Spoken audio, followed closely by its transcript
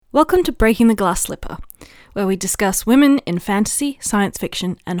Welcome to Breaking the Glass Slipper, where we discuss women in fantasy, science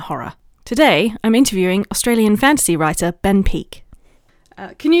fiction, and horror. Today, I'm interviewing Australian fantasy writer Ben Peake.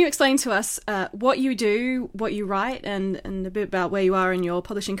 Can you explain to us what you do, what you write, and a bit about where you are in your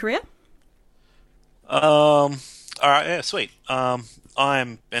publishing career? All right, yeah, sweet.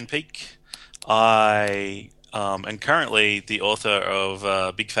 I'm Ben Peake. I am currently the author of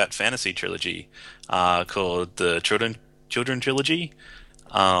a big fat fantasy trilogy called the Children Trilogy,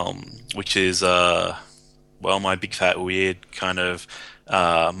 which is my big fat weird kind of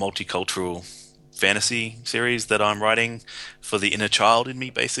multicultural fantasy series that I'm writing for the inner child in me,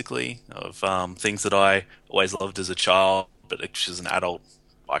 basically, of things that I always loved as a child, but as an adult,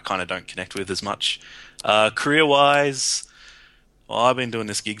 I kind of don't connect with as much. Career-wise, well, I've been doing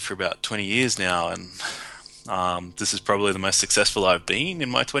this gig for about 20 years now, and this is probably the most successful I've been in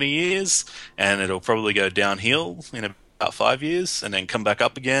my 20 years, and it'll probably go downhill in about 5 years, and then come back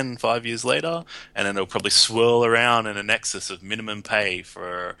up again 5 years later, and then it'll probably swirl around in a nexus of minimum pay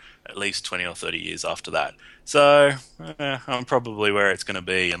for at least 20 or 30 years after that. So, I'm probably where it's going to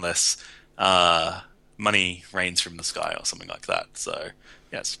be unless money rains from the sky or something like that. So,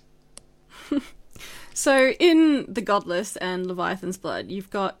 yes. So, in The Godless and Leviathan's Blood, you've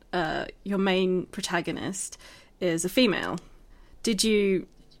got your main protagonist is a female. Did you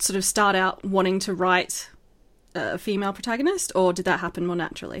sort of start out wanting to write a female protagonist, or did that happen more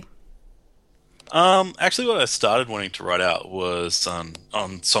naturally? Actually, what I started wanting to write out was an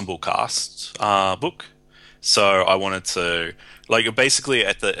ensemble cast book. So I wanted to, like, basically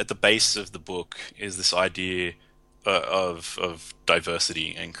at the base of the book is this idea of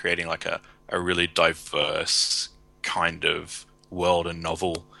diversity and creating like a really diverse kind of world and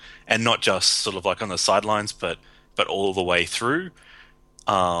novel, and not just sort of like on the sidelines, but all the way through.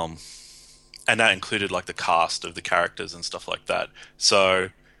 Um, and that included like the cast of the characters and stuff like that. So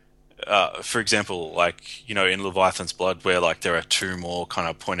for example, like, in Leviathan's Blood, where like there are two more kind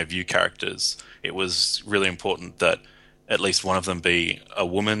of point of view characters, it was really important that at least one of them be a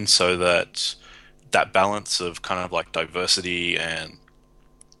woman, so that that balance of kind of like diversity and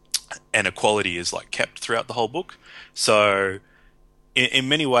equality is like kept throughout the whole book. So in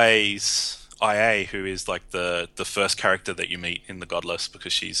many ways, IA, who is like the first character that you meet in The Godless,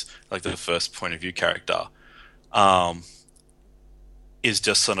 because she's like the first point of view character, um, is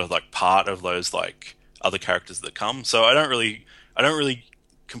just sort of like part of those like other characters that come. So I don't really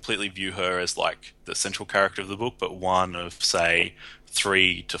completely view her as like the central character of the book, but one of, say,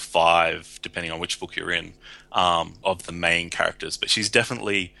 3 to 5, depending on which book you're in, of the main characters. But she's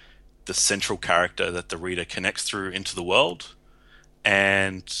definitely the central character that the reader connects through into the world.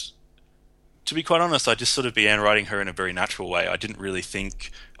 And to be quite honest, I just sort of began writing her in a very natural way. I didn't really think,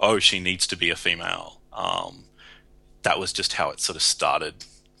 oh, she needs to be a female. That was just how it sort of started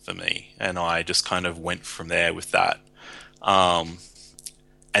for me, and I just kind of went from there with that. Um,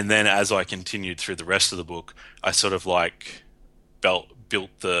 and then as I continued through the rest of the book, I sort of like built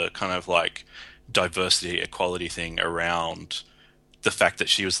the kind of like diversity equality thing around the fact that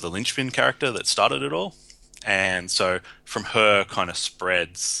she was the linchpin character that started it all. And so from her kind of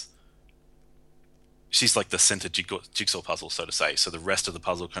spreads, she's like the center jigsaw puzzle, so to say. So the rest of the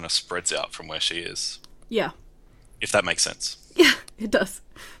puzzle kind of spreads out from where she is, Yeah. if that makes sense. Yeah, it does.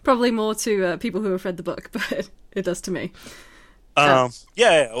 Probably more to people who have read the book, but it does to me. Uh,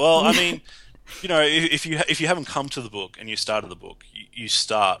 Yeah. Well, I mean, if you haven't come to the book and you started the book, you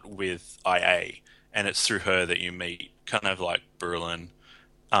start with IA, and it's through her that you meet kind of like Berlin,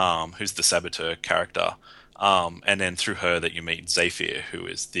 who's the saboteur character, and then through her that you meet Zephyr, who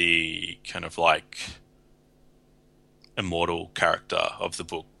is the kind of like immortal character of the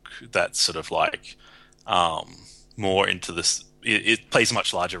book. That's sort of like um, more into this. It plays a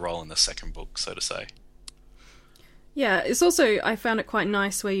much larger role in the second book, so to say. Yeah, it's also, I found it quite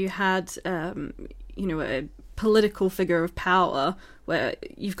nice where you had, a political figure of power where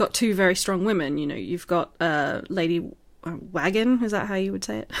you've got two very strong women. You've got Lady Wagon, is that how you would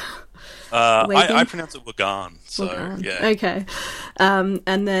say it? I Wagon? pronounce it Wagan, so Wagon. yeah. Okay.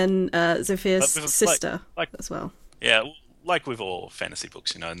 And then Zephyr's But with, sister like as well. yeah, like with all fantasy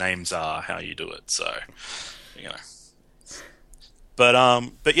books, names are how you do it. So you know,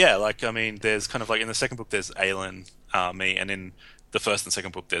 but yeah, like, I mean, there's kind of like in the second book there's Aelin, me, and in the first and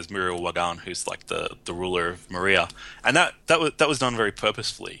second book there's Muriel Wagan, who's like the ruler of Maria, and that was done very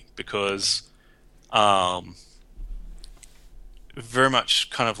purposefully because um, very much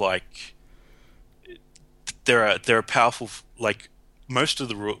kind of like there are powerful, like, most of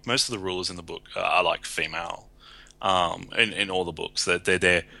the rulers in the book are like female, in all the books that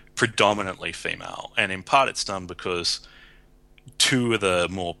they're predominantly female, and in part it's done because two of the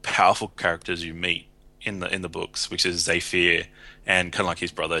more powerful characters you meet in the books, which is Zephyr and kind of like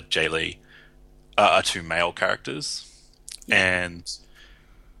his brother Jay Lee, are two male characters, Yeah. and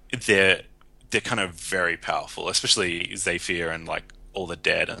they're kind of very powerful, especially Zephyr and like all the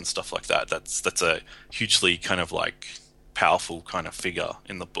dead and stuff like that. That's a hugely kind of like powerful kind of figure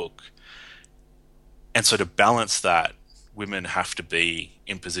in the book. And so to balance that, women have to be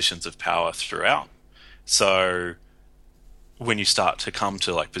in positions of power throughout. So when you start to come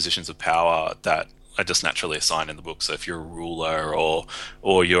to like positions of power that are just naturally assigned in the book, so if you're a ruler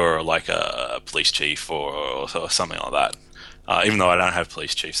or you're like a police chief or something like that, even though I don't have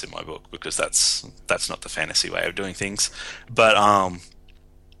police chiefs in my book because that's not the fantasy way of doing things. But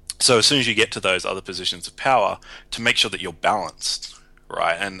so as soon as you get to those other positions of power, to make sure that you're balanced,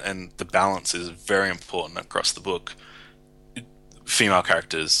 right? And the balance is very important across the book. Female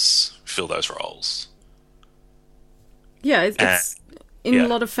characters fill those roles. Yeah, it's in yeah. a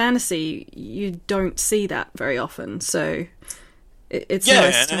lot of fantasy you don't see that very often, so it's Yeah,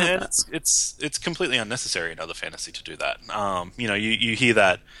 nice to have and that. it's completely unnecessary in other fantasy to do that. You hear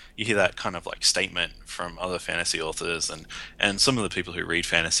that kind of like statement from other fantasy authors and some of the people who read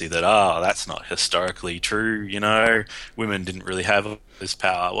fantasy that that's not historically true. Women didn't really have this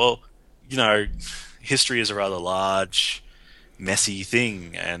power. Well, history is a rather large, messy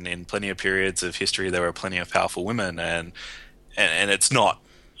thing, and in plenty of periods of history there were plenty of powerful women, and it's not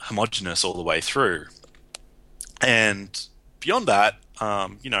homogenous all the way through. And beyond that,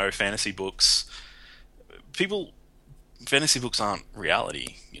 fantasy books, fantasy books aren't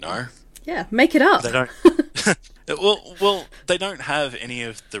reality. Yeah, make it up. They don't. well, they don't have any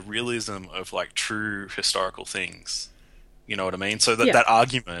of the realism of like true historical things. You know what I mean? So Yeah. that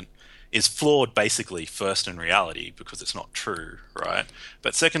argument is flawed, basically, first in reality because it's not true, right?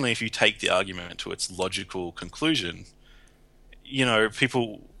 But secondly, if you take the argument to its logical conclusion,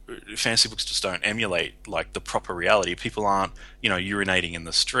 fantasy books just don't emulate like the proper reality. People aren't, urinating in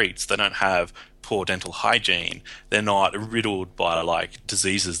the streets. They don't have poor dental hygiene. They're not riddled by like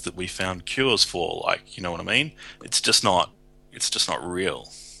diseases that we found cures for. Like, you know what I mean? It's just not real.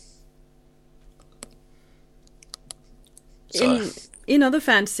 So, In other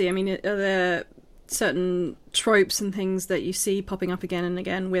fantasy, I mean, are there certain tropes and things that you see popping up again and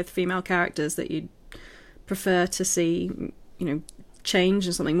again with female characters that you'd prefer to see, change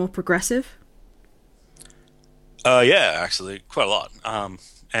and something more progressive? yeah, actually, quite a lot.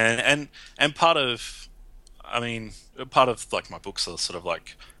 And part of like my books are sort of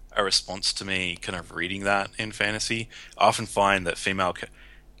like a response to me kind of reading that in fantasy. I often find that female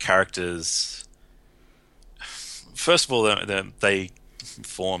characters, first of all, they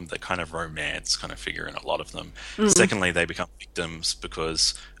form the kind of romance kind of figure in a lot of them. Secondly, they become victims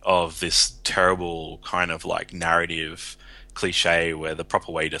because of this terrible kind of like narrative cliche where the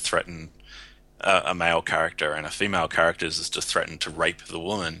proper way to threaten a male character and a female character is to threaten to rape the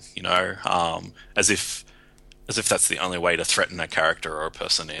woman, as if that's the only way to threaten a character or a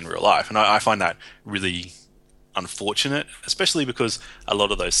person in real life. And I find that really unfortunate, especially because a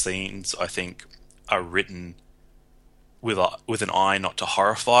lot of those scenes, I think, are written with an eye not to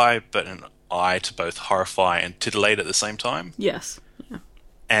horrify, but an eye to both horrify and titillate at the same time. Yes. Yeah.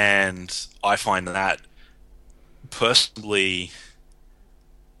 And I find that personally,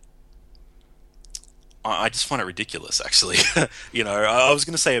 I just find it ridiculous, actually. I was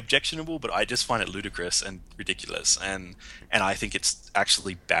going to say objectionable, but I just find it ludicrous and ridiculous. And I think it's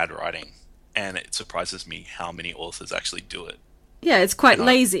actually bad writing. And it surprises me how many authors actually do it. Yeah, it's quite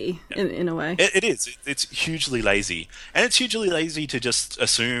lazy in a way. It is. It's hugely lazy. And it's hugely lazy to just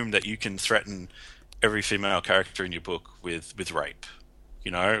assume that you can threaten every female character in your book with rape.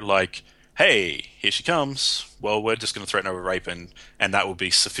 Like, hey, here she comes. Well, we're just going to threaten her with rape, and that will be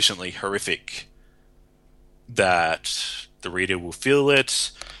sufficiently horrific that the reader will feel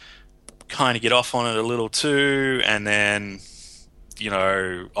it, kind of get off on it a little too, and then,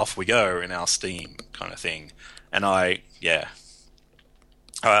 off we go in our steam kind of thing. And I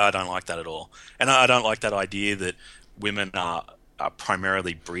don't like that at all. And I don't like that idea that women are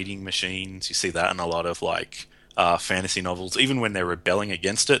primarily breeding machines. You see that in a lot of like fantasy novels. Even when they're rebelling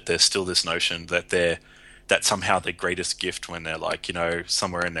against it, there's still this notion that that somehow their greatest gift when they're like,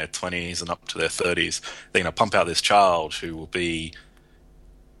 somewhere in their 20s and up to their 30s, they're going to pump out this child who will be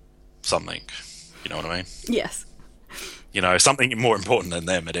something. You know what I mean? Yes. Something more important than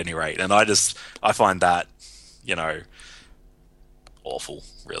them at any rate. And I find that, awful,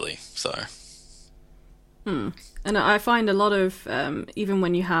 really. So. And I find a lot of, even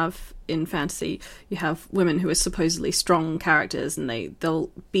when you have in fantasy, you have women who are supposedly strong characters, and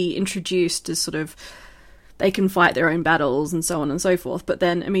they'll be introduced as sort of they can fight their own battles and so on and so forth. But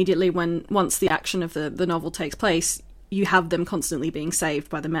then immediately once the action of the novel takes place, you have them constantly being saved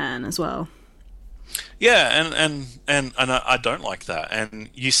by the man as well. Yeah, and I don't like that. And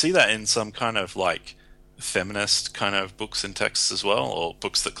you see that in some kind of like feminist kind of books and texts as well, or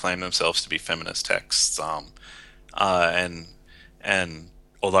books that claim themselves to be feminist texts. And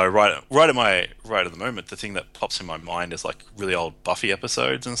although right at the moment, the thing that pops in my mind is like really old Buffy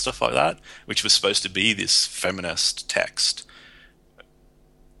episodes and stuff like that, which was supposed to be this feminist text.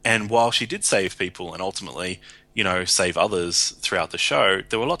 And while she did save people and ultimately, save others throughout the show,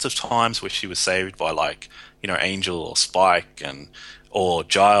 there were lots of times where she was saved by like, Angel or Spike or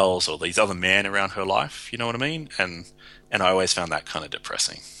Giles or these other men around her life. You know what I mean? And I always found that kind of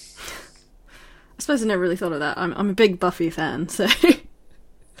depressing. I suppose I never really thought of that. I'm a big Buffy fan, so.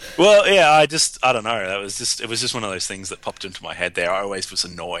 Well, yeah, I don't know. It was just one of those things that popped into my head there. I always was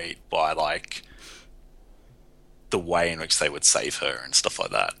annoyed by like the way in which they would save her and stuff like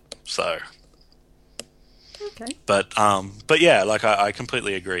that. So, okay. But yeah, like I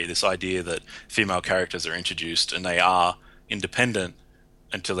completely agree. This idea that female characters are introduced and they are independent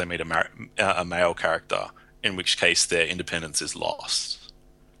until they meet a male character, in which case their independence is lost.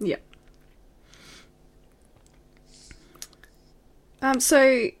 Yeah. So,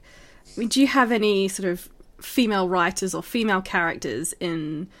 I mean, do you have any sort of female writers or female characters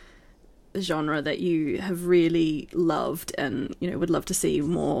in the genre that you have really loved and, would love to see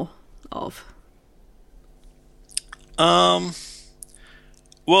more of? Well,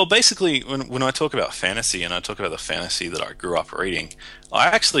 basically, when I talk about fantasy and I talk about the fantasy that I grew up reading, I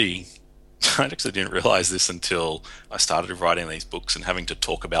actually didn't realize this until I started writing these books and having to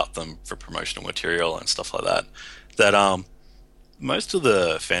talk about them for promotional material and stuff like that. That most of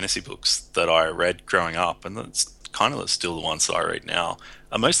the fantasy books that I read growing up, and that's kind of still the ones that I read now,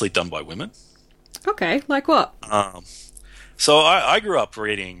 are mostly done by women. Okay, like what? So I grew up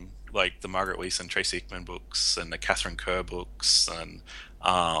reading like the Margaret Weis and Tracy Hickman books and the Catherine Kerr books and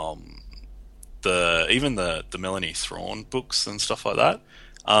even the Melanie Thrawn books and stuff like that.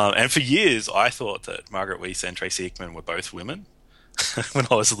 And for years, I thought that Margaret Weis and Tracy Hickman were both women. When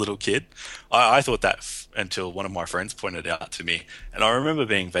I was a little kid, I thought that until one of my friends pointed it out to me, and I remember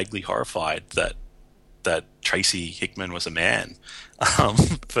being vaguely horrified that Tracy Hickman was a man,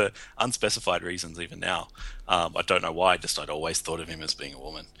 for unspecified reasons. Even now, I don't know why. Just I'd always thought of him as being a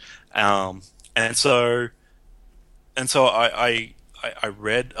woman, and so I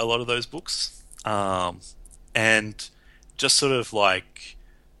read a lot of those books, and just sort of like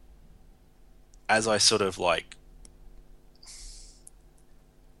as I sort of like.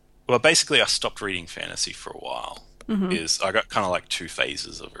 Well, basically, I stopped reading fantasy for a while. Mm-hmm. I got kind of like two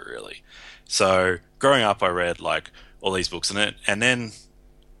phases of it, really. So growing up, I read like all these books in it, and then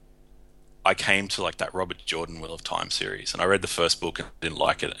I came to like that Robert Jordan Wheel of Time series, and I read the first book and didn't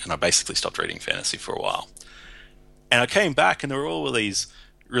like it, and I basically stopped reading fantasy for a while. And I came back, and there were all these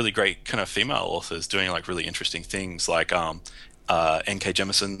really great kind of female authors doing like really interesting things, like N.K.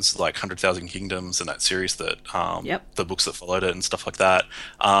 Jemisin's like 100,000 Kingdoms and that series that the books that followed it and stuff like that.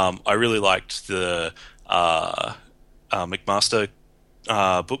 I really liked the McMaster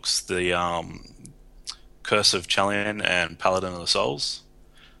books, the Curse of Chalian and Paladin of the Souls.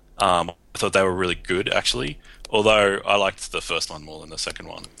 I thought they were really good, actually, although I liked the first one more than the second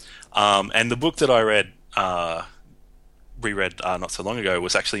one. And the book that I reread not so long ago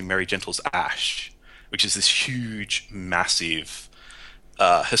was actually Mary Gentle's Ash, which is this huge, massive,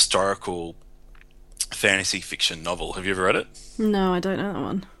 historical fantasy fiction novel. Have you ever read it? No, I don't know that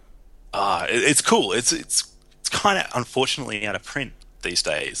one. It's cool. It's kind of unfortunately out of print these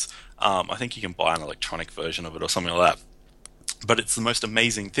days. I think you can buy an electronic version of it or something like that. But it's the most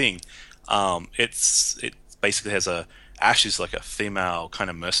amazing thing. It basically has Ash is like a female kind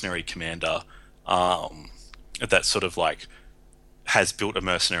of mercenary commander that sort of like has built a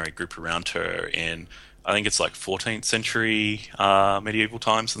mercenary group around her in, I think it's like 14th century medieval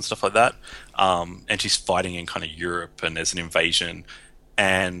times and stuff like that. And she's fighting in kind of Europe, and there's an invasion,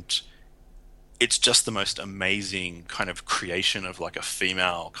 and it's just the most amazing kind of creation of like a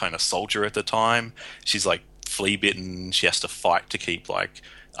female kind of soldier at the time. She's like flea bitten. She has to fight to keep like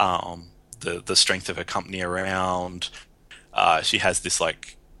the strength of her company around. She has this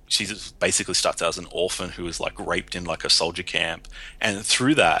like, she basically starts out as an orphan who is like raped in like a soldier camp, and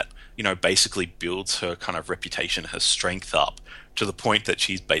through that, basically builds her kind of reputation, her strength up to the point that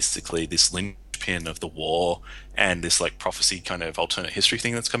she's basically this linchpin of the war and this like prophecy kind of alternate history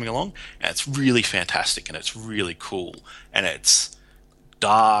thing that's coming along. And it's really fantastic and it's really cool, and it's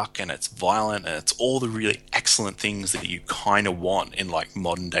dark and it's violent and it's all the really excellent things that you kind of want in like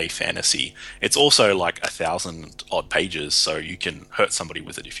modern day fantasy. It's also like 1,000 odd pages, so you can hurt somebody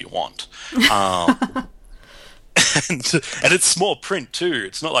with it if you want. Um, and it's small print too.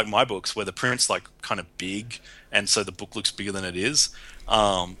 It's not like my books where the print's like kind of big, and so the book looks bigger than it is.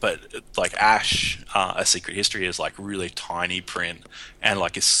 But like Ash, A Secret History is like really tiny print, and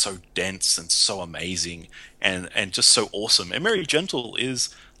like is so dense and so amazing, and just so awesome. And Mary Gentle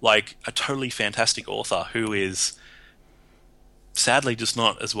is like a totally fantastic author who is sadly just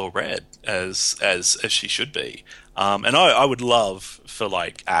not as well read as she should be. And I would love for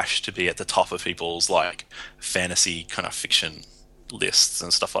like Ash to be at the top of people's like fantasy kind of fiction lists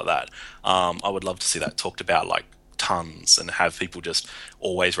and stuff like that. I would love to see that talked about like tons and have people just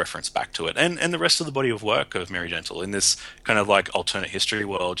always reference back to it. And the rest of the body of work of Mary Gentle in this kind of like alternate history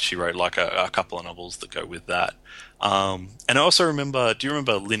world, she wrote like a couple of novels that go with that. And I also remember, do you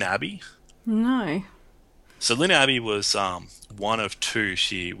remember Lynn Abbey? No. So Lynn Abbey was one of two.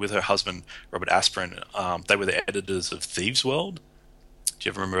 She, with her husband Robert Asprin, they were the editors of Thieves' World. Do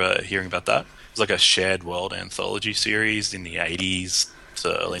you ever remember hearing about that? It was like a shared world anthology series in the 80s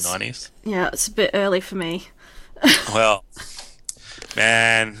to early 90s. Yeah, it's a bit early for me. Well,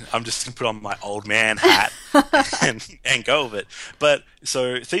 man, I'm just gonna put on my old man hat and go with it. But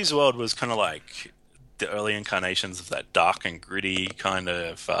so Thieves' World was kind of like the early incarnations of that dark and gritty kind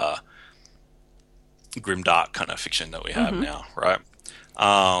of grimdark kind of fiction that we have now, right?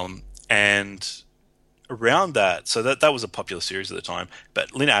 And around that, so that was a popular series at the time.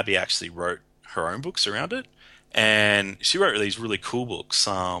 But Lynn Abbey actually wrote her own books around it, and she wrote these really cool books.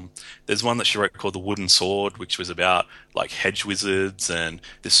 There's one that she wrote called The Wooden Sword, which was about like hedge wizards and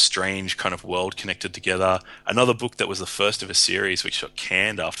this strange kind of world connected together. Another book that was the first of a series, which got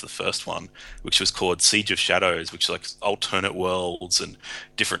canned after the first one, which was called Siege of Shadows, which was like alternate worlds and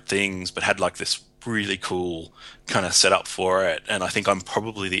different things, but had like this really cool kind of setup for it. And I think I'm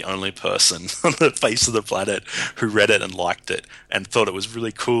probably the only person on the face of the planet who read it and liked it and thought it was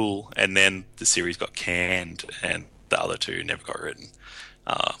really cool. And then the series got canned and the other two never got written,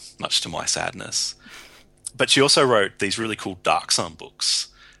 much to my sadness. But she also wrote these really cool Dark Sun books.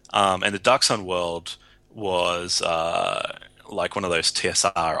 And the Dark Sun world was like one of those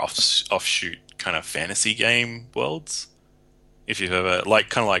TSR offshoot kind of fantasy game worlds. If you've ever, like,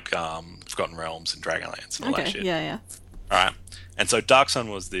 kind of like Forgotten Realms and Dragonlance and all that shit. Yeah. All right. And so Dark Sun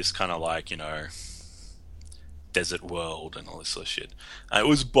was this kind of like, desert world and all this sort of shit. It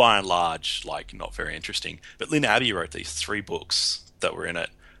was by and large, like, not very interesting. But Lynn Abbey wrote these 3 books that were in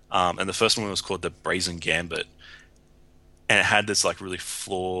it. And the first one was called The Brazen Gambit. And it had this, like, really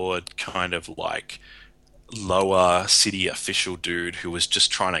flawed kind of, like, lower city official dude who was just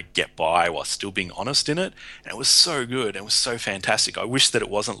trying to get by while still being honest in it. And it was so good. It was so fantastic. I wish that it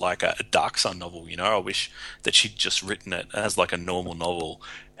wasn't like a Dark Sun novel, I wish that she'd just written it as like a normal novel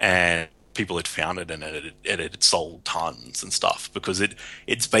and people had found it and it had sold tons and stuff, because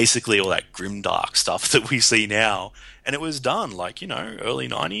it's basically all that grimdark stuff that we see now. And it was done like, early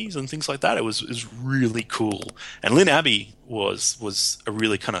 90s and things like that. It was really cool. And Lynn Abbey was a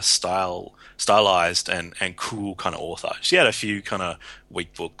really kind of stylized and cool kind of author. She had a few kind of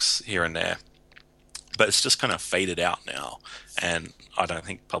weak books here and there, but it's just kind of faded out now. And I don't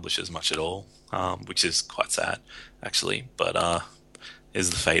think publishes much at all, which is quite sad, actually. But is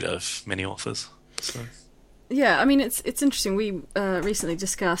the fate of many authors. So. Yeah, I mean, it's interesting. We recently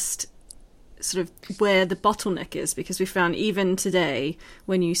discussed sort of where the bottleneck is, because we found even today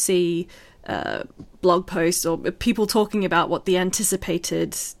when you see blog posts or people talking about what the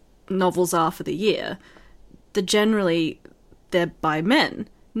anticipated novels are for the year, they're by men,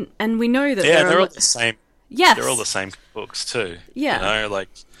 and we know that they're all the same. Yes, they're all the same books too. Yeah,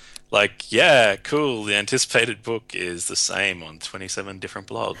 yeah, cool. The anticipated book is the same on 27 different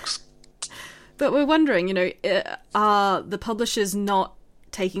blogs. But we're wondering, are the publishers not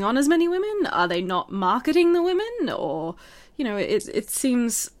taking on as many women? Are they not marketing the women? Or, it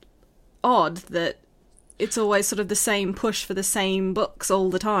seems odd that it's always sort of the same push for the same books all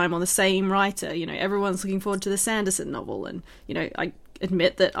the time on the same writer. Everyone's looking forward to the Sanderson novel, and, I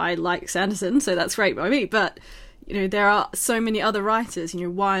admit that I like Sanderson, so that's great by me, but there are so many other writers.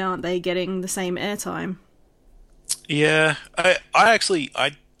 Why aren't they getting the same airtime? Yeah, I actually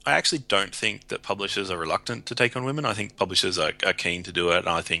don't think that publishers are reluctant to take on women. I think publishers are keen to do it, and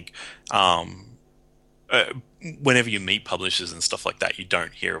I think whenever you meet publishers and stuff like that, you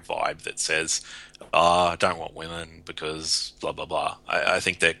don't hear a vibe that says, I don't want women because blah, blah, blah. I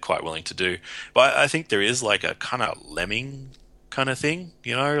think they're quite willing to do. But I think there is like a kind of lemming kind of thing,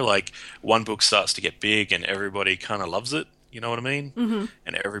 like one book starts to get big and everybody kind of loves it, You know what I mean? Mm-hmm.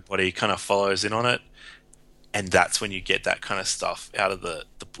 And everybody kind of follows in on it, and that's when you get that kind of stuff out of the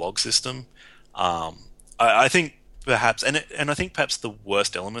blog system. I think perhaps, and I think perhaps the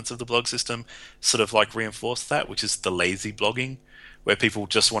worst elements of the blog system sort of like reinforce that, which is the lazy blogging, where people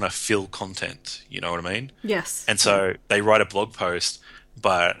just want to fill content. You know what I mean? Yes. And so they write a blog post,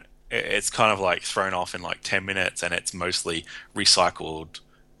 but it's kind of like thrown off in like 10 minutes, and it's mostly recycled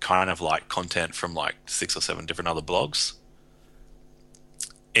kind of like content from like 6 or 7 different other blogs.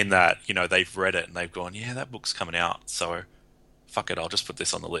 In that, they've read it and they've gone, yeah, that book's coming out, so fuck it, I'll just put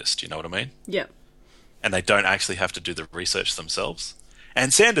this on the list. You know what I mean? Yeah. And they don't actually have to do the research themselves.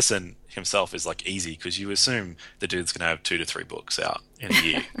 And Sanderson himself is like easy, because you assume the dude's going to have 2 to 3 books out in a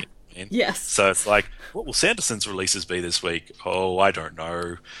year. Yes. So it's like, what will Sanderson's releases be this week? Oh, I don't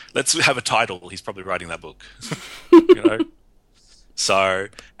know. Let's have a title. He's probably writing that book. So,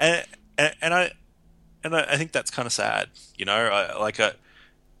 and I think that's kind of sad.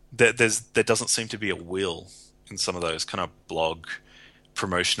 There doesn't seem to be a will in some of those kind of blog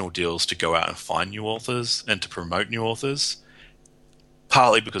promotional deals to go out and find new authors and to promote new authors.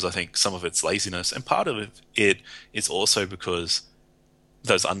 Partly because I think some of it's laziness, and part of it is also because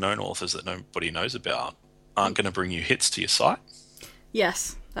those unknown authors that nobody knows about aren't going to bring you hits to your site.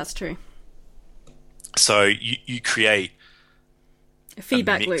 Yes, that's true. So you create a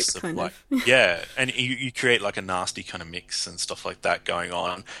feedback loop, kind of. Yeah, and you create like a nasty kind of mix and stuff like that going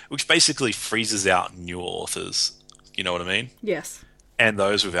on, which basically freezes out new authors. You know what I mean? Yes. And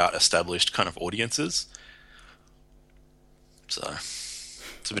those without established kind of audiences. So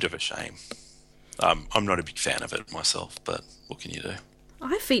it's a bit of a shame. I'm not a big fan of it myself, but what can you do?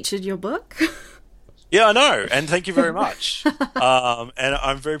 I featured your book. Yeah, I know, and thank you very much. And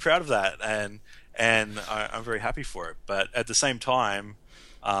I'm very proud of that, and I'm very happy for it. But at the same time,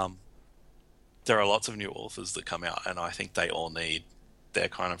 there are lots of new authors that come out, and I think they all need their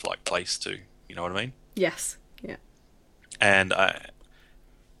kind of like place too. You know what I mean? Yes. Yeah. And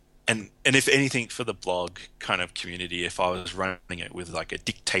if anything, for the blog kind of community, if I was running it with like a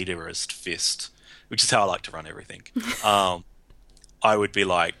dictatorist fist, which is how I like to run everything, I would be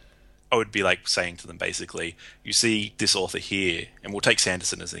like saying to them basically, you see this author here, and we'll take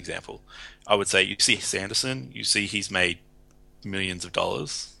Sanderson as an example. I would say, you see Sanderson, you see he's made millions of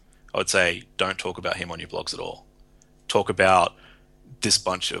dollars. I would say, don't talk about him on your blogs at all. Talk about this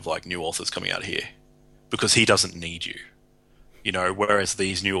bunch of like new authors coming out here, because he doesn't need you. Whereas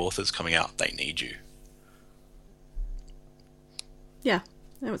these new authors coming out, they need you. Yeah,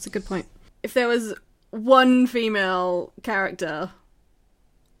 that's a good point. If there was one female character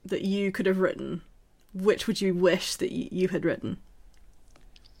that you could have written, which would you wish that you had written?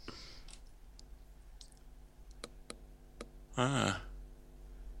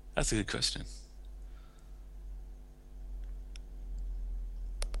 That's a good question.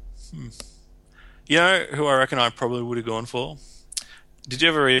 You know who I reckon I probably would have gone for? Did you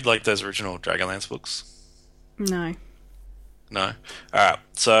ever read like those original Dragonlance books? No. No? Alright,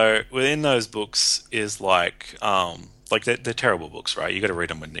 so within those books is like they're terrible books, right? You got to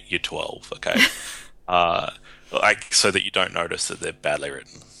read them when you're 12, okay? So that you don't notice that they're badly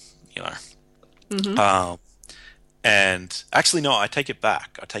written, Mm-hmm. And actually, no, I take it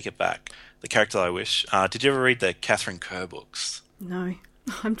back. The Character I Wish. Did you ever read the Catherine Kerr books? No.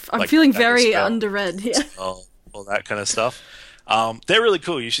 I'm feeling very underread here. All that kind of stuff. They're really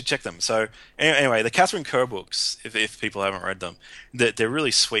cool. You should check them. So anyway, the Catherine Kerr books, if people haven't read them, they're really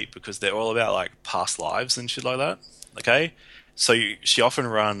sweet because they're all about like past lives and shit like that. Okay, so she often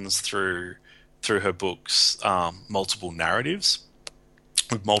runs through her books multiple narratives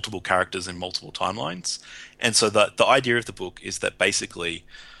with multiple characters in multiple timelines, and so the idea of the book is that basically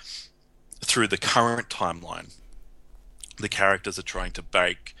through the current timeline, the characters are trying to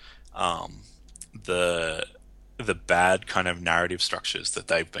break the bad kind of narrative structures that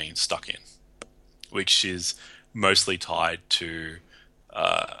they've been stuck in, which is mostly tied to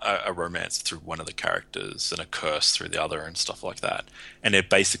a romance through one of the characters and a curse through the other and stuff like that. And they're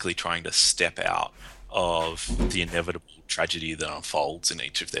basically trying to step out of the inevitable tragedy that unfolds in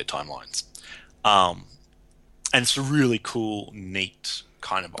each of their timelines. And it's a really cool, neat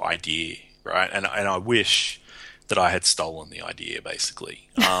kind of idea, right? And I wish that I had stolen the idea, basically.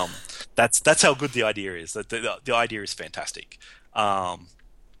 That's how good the idea is. The idea is fantastic. And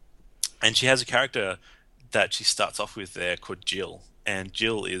she has a character that she starts off with there called Jill. And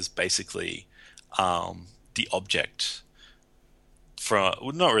Jill is basically the object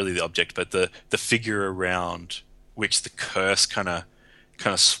not really the object, but the figure around which the curse kind of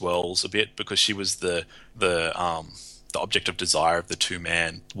swirls a bit, because she was the object of desire of the two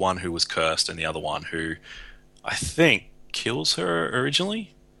men, one who was cursed and the other one who I think kills her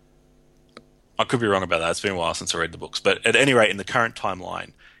originally. I could be wrong about that. It's been a while since I read the books, but at any rate, in the current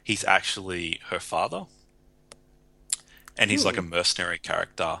timeline, he's actually her father, and he's like a Ooh. mercenary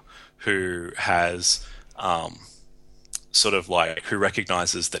character who has sort of like who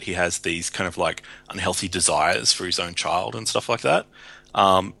recognizes that he has these kind of like unhealthy desires for his own child and stuff like that.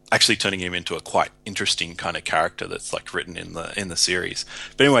 Actually turning him into a quite interesting kind of character that's like written in the series.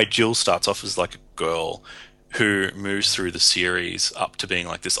 But anyway, Jill starts off as like a girl who moves through the series up to being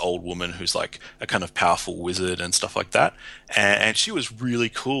like this old woman who's like a kind of powerful wizard and stuff like that. And she was really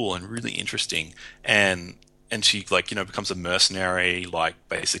cool and really interesting. And she like becomes a mercenary, like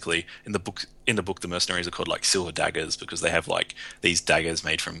basically in the book the mercenaries are called like silver daggers because they have like these daggers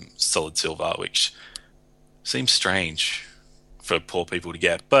made from solid silver, which seems strange for poor people to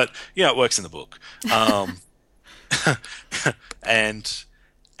get, but it works in the book. And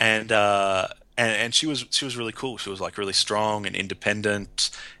and she was really cool. She was like really strong and independent,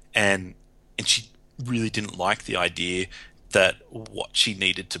 and she really didn't like the idea that what she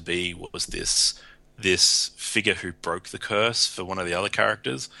needed to be was this figure who broke the curse for one of the other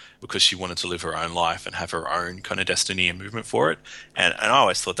characters because she wanted to live her own life and have her own kind of destiny and movement for it. And I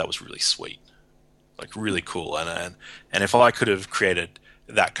always thought that was really sweet, like really cool. And if I could have created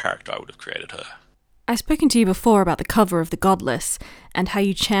that character, I would have created her. I've spoken to you before about the cover of The Godless and how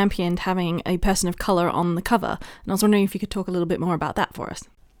you championed having a person of colour on the cover, and I was wondering if you could talk a little bit more about that for us.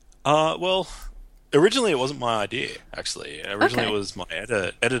 Well, originally it wasn't my idea, actually. Originally Okay. it was my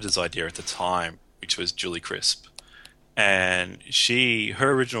editor's idea at the time, which was Julie Crisp. And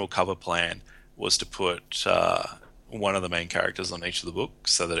her original cover plan was to put one of the main characters on each of the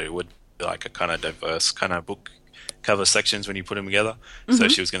books so that it would be like a kind of diverse kind of book cover sections when you put them together. So Mm-hmm.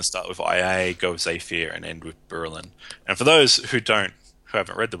 she was going to start with IA, go with Zephyr, and end with Berlin. And for those who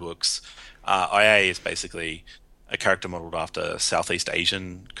haven't read the books, IA is basically a character modeled after Southeast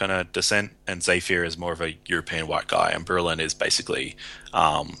Asian kind of descent, and Zephyr is more of a European white guy, and Berlin is basically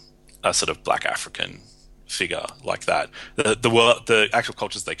a sort of black African figure like that. The actual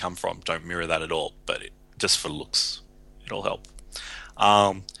cultures they come from don't mirror that at all, but just for looks, it'll help.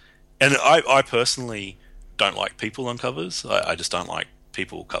 Um, and I personally don't like people on covers. I just don't like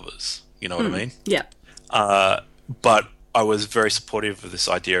people covers. You know what I mean? Yeah. But I was very supportive of this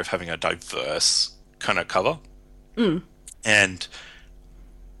idea of having a diverse kind of cover. And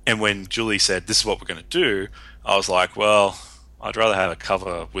when Julie said this is what we're going to do, I was like, well, I'd rather have a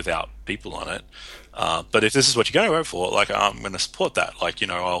cover without people on it. But if this is what you're going to go for, like I'm going to support that. Like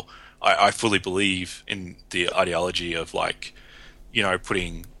I fully believe in the ideology of like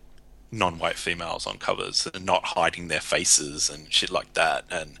putting non-white females on covers and not hiding their faces and shit like that,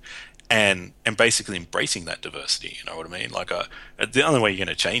 and basically embracing that diversity. You know what I mean? Like the only way you're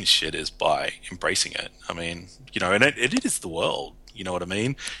going to change shit is by embracing it. I mean, and it is the world. You know what I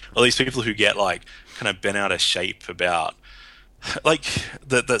mean? All these people who get like kind of bent out of shape about like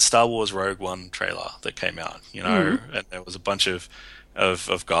that Star Wars Rogue One trailer that came out, and there was a bunch of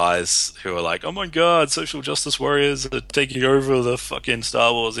guys who were like, "Oh my God, social justice warriors are taking over the fucking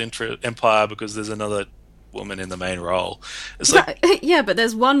Star Wars empire because there's another woman in the main role." It's like, Right. Yeah, but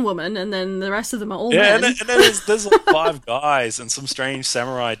there's one woman, and then the rest of them are all yeah, men. and then there's like five guys and some strange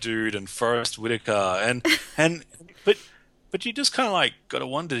samurai dude and Forrest Whitaker and but you just kind of like got to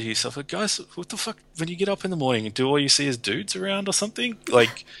wonder to yourself, like, guys, what the fuck? When you get up in the morning and do all you see is dudes around or something,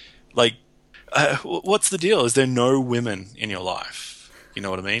 like, what's the deal? Is there no women in your life? You know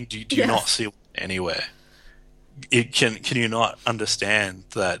what I mean? Do you not Yes. see anywhere? Can you not understand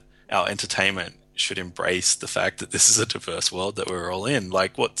that our entertainment should embrace the fact that this is a diverse world that we're all in?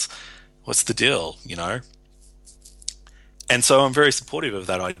 Like, what's the deal? And so I'm very supportive of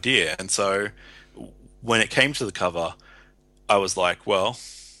that idea. And so when it came to the cover, I was like, well,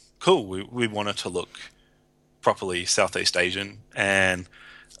 cool. We want it to look properly Southeast Asian, and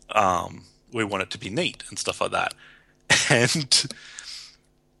we want it to be neat and stuff like that. And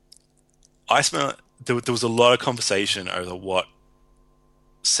there was a lot of conversation over what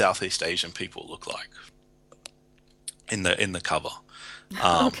Southeast Asian people look like in the cover.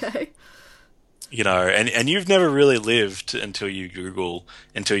 Okay. And you've never really lived until you've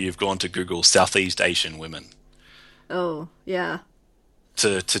gone to Google Southeast Asian women Oh, yeah.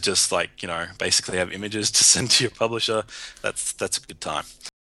 to just like basically have images to send to your publisher. That's a good time.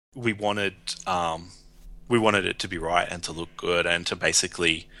 We wanted it to be right and to look good and to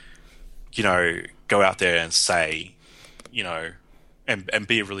basically go out there and say and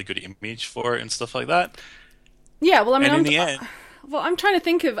be a really good image for it and stuff like that. Yeah, well, I mean, And in the end, I'm trying to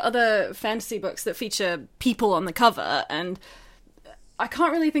think of other fantasy books that feature people on the cover, and I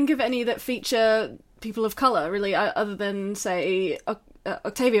can't really think of any that feature people of color, really, other than say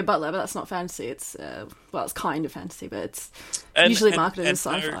Octavia Butler, but that's not fantasy. It's well, it's kind of fantasy, but it's usually marketed as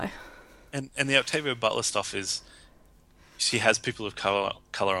sci-fi. And the Octavia Butler stuff is she has people of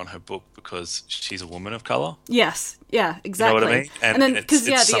color on her book because she's a woman of color. Yes, yeah, exactly. You know what I mean? And then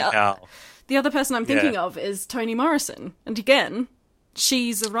because somehow the other person I'm thinking of is Toni Morrison, and again,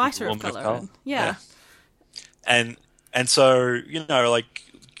 she's a writer of color. Yeah. And so, you know, like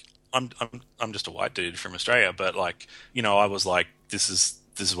I'm just a white dude from Australia, but like, you know, I was like, this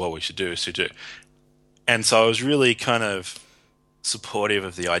is what we should do. And so I was really kind of supportive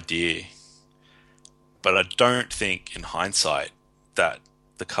of the idea, but I don't think in hindsight that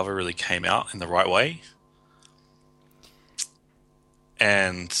the cover really came out in the right way.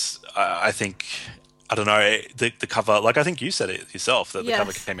 And I think, I don't know, the cover, like I think you said it yourself, that the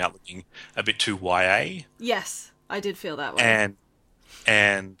cover came out looking a bit too YA. Yes, I did feel that way.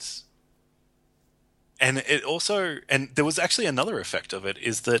 And it also, and there was actually another effect of it,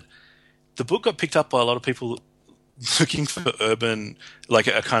 is that the book got picked up by a lot of people looking for urban, like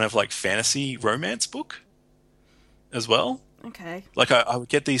a kind of like fantasy romance book as well. Okay. Like I would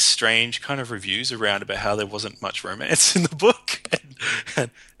get these strange kind of reviews around about how there wasn't much romance in the book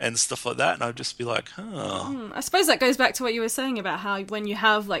and stuff like that, and I'd just be like, I suppose that goes back to what you were saying about how when you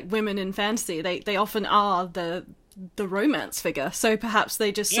have like women in fantasy, they often are the romance figure. So perhaps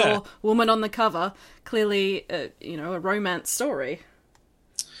they just saw woman on the cover, clearly, you know, a romance story.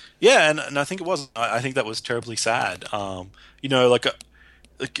 Yeah, and I think it was. I think that was terribly sad. You know, like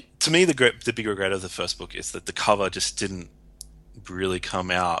to me, the big regret of the first book is that the cover just didn't really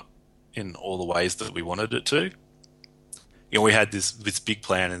come out in all the ways that we wanted it to. You know, we had this big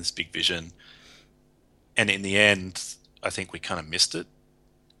plan and this big vision, and in the end, I think we kind of missed it.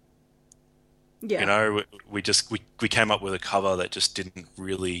 Yeah. You know, we came up with a cover that just didn't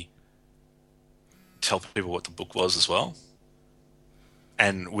really tell people what the book was as well.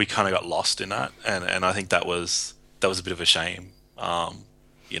 And we kind of got lost in that, and I think that was a bit of a shame,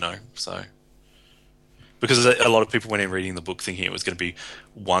 you know. So because a lot of people went in reading the book thinking it was going to be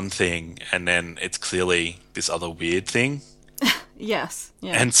one thing, and then it's clearly this other weird thing. Yes,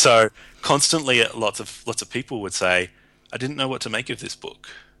 yeah. And so constantly, lots of people would say, "I didn't know what to make of this book.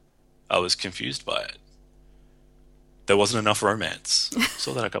 I was confused by it. There wasn't enough romance."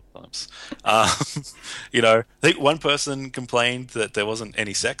 Saw that a couple times. You know, I think one person complained that there wasn't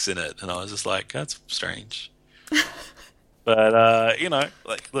any sex in it, and I was just like, "That's strange." But you know,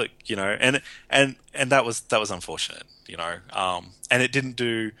 like, look, you know, and that was unfortunate, you know. And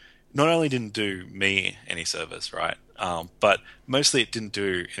it not only didn't do me any service, right? But mostly it didn't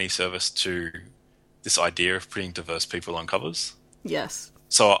do any service to this idea of putting diverse people on covers. Yes.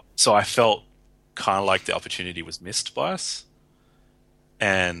 So I felt kind of like the opportunity was missed by us,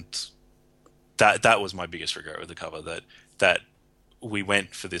 and that was my biggest regret with the cover, that we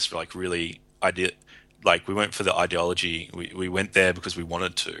went for this like really idea, like we went for the ideology, we went there because we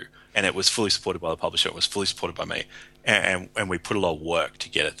wanted to, and it was fully supported by the publisher, it was fully supported by me, and we put a lot of work to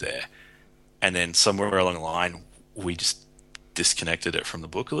get it there, and then somewhere along the line we just disconnected it from the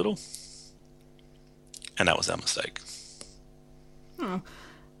book a little, and that was our mistake.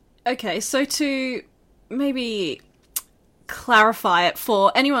 Okay, so to maybe clarify it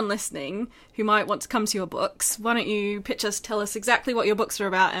for anyone listening who might want to come to your books, why don't you tell us exactly what your books are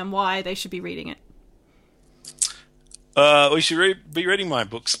about and why they should be reading it? We should be reading my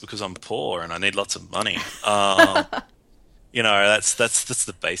books because I'm poor and I need lots of money. You know, that's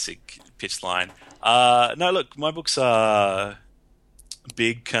the basic pitch line. No, look, my books are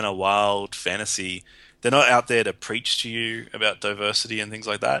big, kind of wild fantasy. They're not out there to preach to you about diversity and things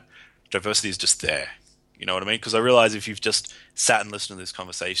like that. Diversity is just there. You know what I mean? Because I realize if you've just sat and listened to this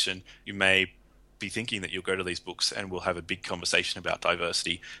conversation, you may be thinking that you'll go to these books and we'll have a big conversation about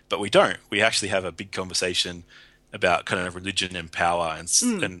diversity, but we don't. We actually have a big conversation about kind of religion and power and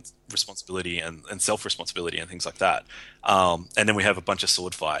responsibility and self-responsibility and things like that. And then we have a bunch of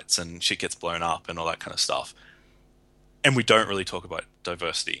sword fights and shit gets blown up and all that kind of stuff. And we don't really talk about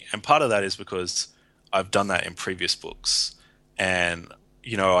diversity. And part of that is because I've done that in previous books. And,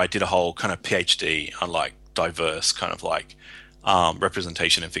 you know, I did a whole kind of PhD on like diverse kind of like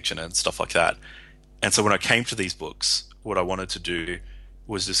representation in fiction and stuff like that. And so when I came to these books, what I wanted to do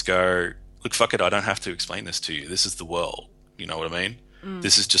was just go, look, fuck it, I don't have to explain this to you. This is the world. You know what I mean?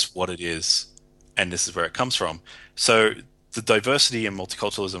 This is just what it is. And this is where it comes from. So the diversity and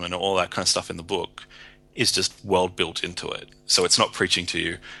multiculturalism and all that kind of stuff in the book is just world built into it. So it's not preaching to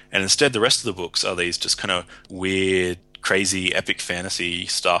you. And instead, the rest of the books are these just kind of weird, crazy, epic fantasy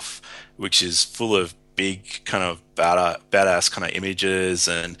stuff, which is full of big kind of badass kind of images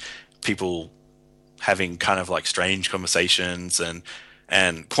and people having kind of like strange conversations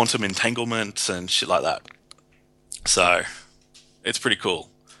and quantum entanglement and shit like that. So it's pretty cool.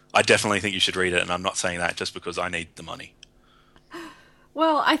 I definitely think you should read it, and I'm not saying that just because I need the money.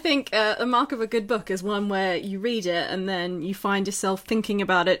 Well, I think the mark of a good book is one where you read it and then you find yourself thinking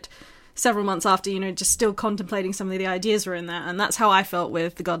about it several months after, just still contemplating some of the ideas were in there. And that's how I felt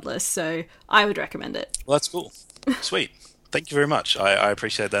with The Godless, so I would recommend it. Well, that's cool. Sweet. Thank you very much. I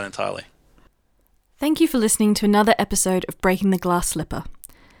appreciate that entirely. Thank you for listening to another episode of Breaking the Glass Slipper.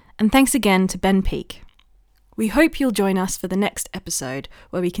 And thanks again to Ben Peake. We hope you'll join us for the next episode,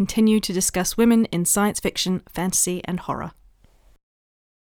 where we continue to discuss women in science fiction, fantasy, and horror.